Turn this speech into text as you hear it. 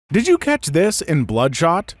Did you catch this in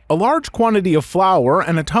Bloodshot? A large quantity of flour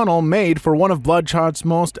and a tunnel made for one of Bloodshot's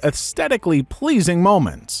most aesthetically pleasing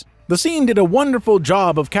moments. The scene did a wonderful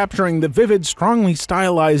job of capturing the vivid, strongly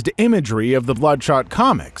stylized imagery of the Bloodshot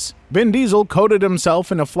comics. Vin Diesel coated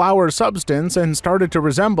himself in a flour substance and started to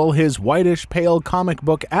resemble his whitish pale comic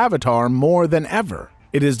book avatar more than ever.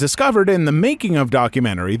 It is discovered in the making of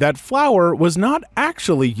documentary that flour was not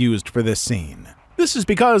actually used for this scene. This is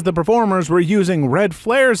because the performers were using red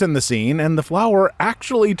flares in the scene and the flour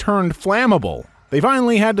actually turned flammable. They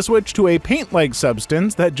finally had to switch to a paint-like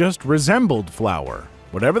substance that just resembled flour.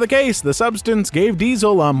 Whatever the case, the substance gave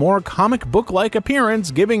Diesel a more comic book-like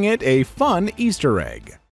appearance, giving it a fun Easter egg.